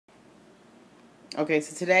Okay,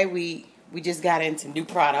 so today we just got into new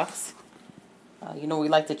products. We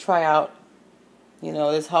like to try out,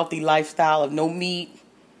 this healthy lifestyle of no meat,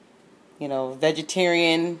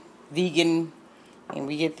 vegetarian, vegan, and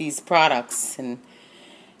we get these products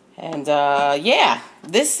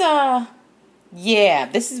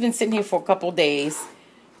this has been sitting here for a couple days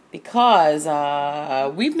because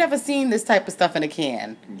we've never seen this type of stuff in a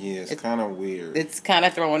can. Yeah, it's kind of weird. It's kind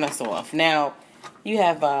of throwing us off. Now, you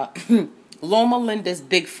have Loma Linda's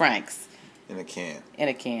Big Franks. In a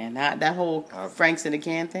can. That whole Franks in a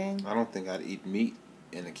can thing? I don't think I'd eat meat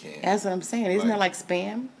in a can. That's what I'm saying. Isn't that like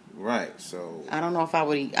Spam? Right, so... I don't know if I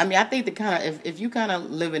would eat... I mean, I think if you kind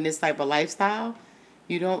of live in this type of lifestyle,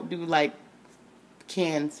 you don't do like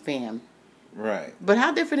canned Spam. Right. But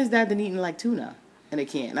how different is that than eating like tuna in a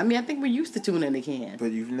can? I mean, I think we're used to tuna in a can.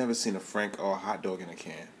 But you've never seen a Frank or a hot dog in a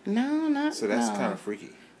can. No, So that's kind of freaky.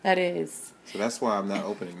 That is. So that's why I'm not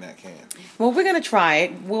opening that can. Well, we're gonna try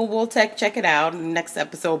it. We'll check it out in the next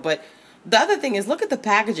episode. But the other thing is, look at the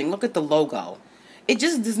packaging. Look at the logo. It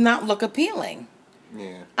just does not look appealing.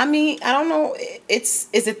 Yeah. I mean, I don't know. Is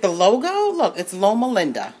it the logo? Look, it's Loma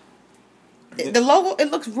Linda. The logo. It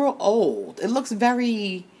looks real old. It looks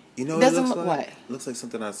very. You know, it doesn't look what? It looks like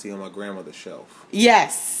something I see on my grandmother's shelf.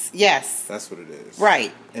 Yes. That's what it is.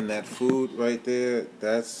 Right. And that food right there,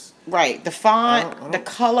 that's... Right. The font, the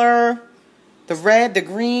color, the red, the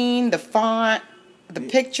green, the font, the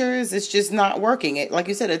pictures, it's just not working. It, like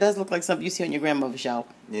you said, it does look like something you see on your grandmother's shelf.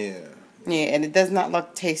 Yeah. Yeah, and it does not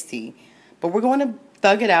look tasty. But we're going to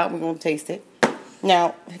thug it out. We're going to taste it.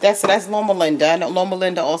 Now, that's Loma Linda. And Loma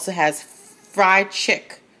Linda also has fried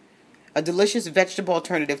chick, a delicious vegetable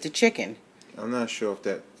alternative to chicken. I'm not sure if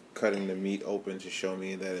that cutting the meat open to show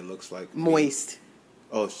me that it looks like moist. Meat.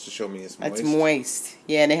 Oh, it's to show me it's moist? It's moist.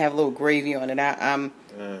 Yeah, and they have a little gravy on it.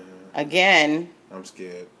 Again... I'm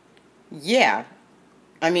scared. Yeah.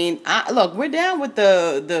 I mean, look, we're down with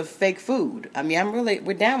the fake food. I mean,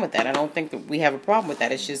 we're down with that. I don't think that we have a problem with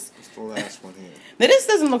that. It's just... It's the last one here. Now, this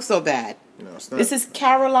doesn't look so bad. No, it's not. This is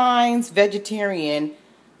Caroline's Vegetarian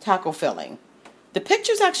Taco Filling. The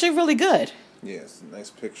picture's actually really good. Yes, a nice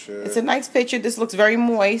picture. It's a nice picture. This looks very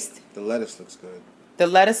moist. The lettuce looks good. The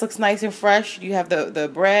lettuce looks nice and fresh. You have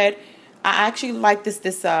the bread. I actually like this.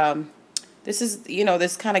 This is,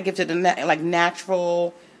 this kind of gives it the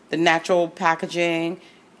natural packaging.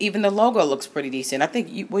 Even the logo looks pretty decent. I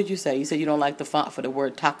think, what did you say? You said you don't like the font for the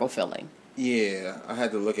word taco filling. Yeah, I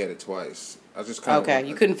had to look at it twice. I just kind of... Okay,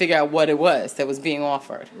 you couldn't figure out what it was that was being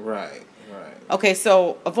offered. Right. Okay,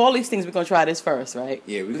 so of all these things, we're going to try this first, right?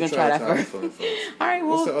 Yeah, we're going to try that first. All right,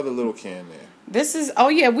 well... What's the other little can there? This is... Oh,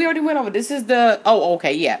 yeah, we already went over. This is the... Oh,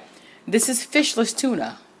 okay, yeah. This is fishless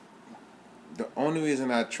tuna. The only reason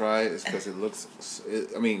I try it is because it looks...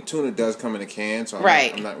 tuna does come in a can, so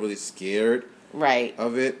I'm not really scared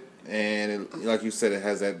of it. And like you said, it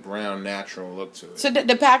has that brown, natural look to it. So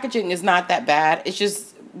the packaging is not that bad. It's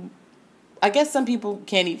just... I guess some people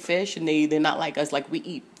can't eat fish, and they're not like us. Like, we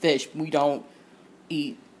eat fish. We don't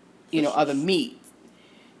eat, other meat.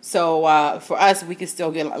 So, for us, we can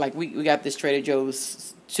still get, like, we got this Trader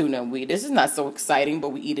Joe's tuna. This is not so exciting, but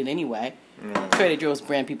we eat it anyway. Mm. Trader Joe's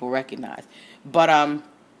brand people recognize. But,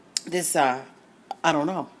 this, I don't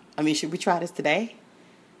know. I mean, should we try this today?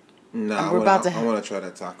 No, I want to try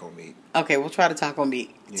that taco meat. Okay, we'll try the taco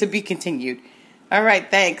meat. Yeah. To be continued. All right,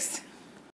 thanks.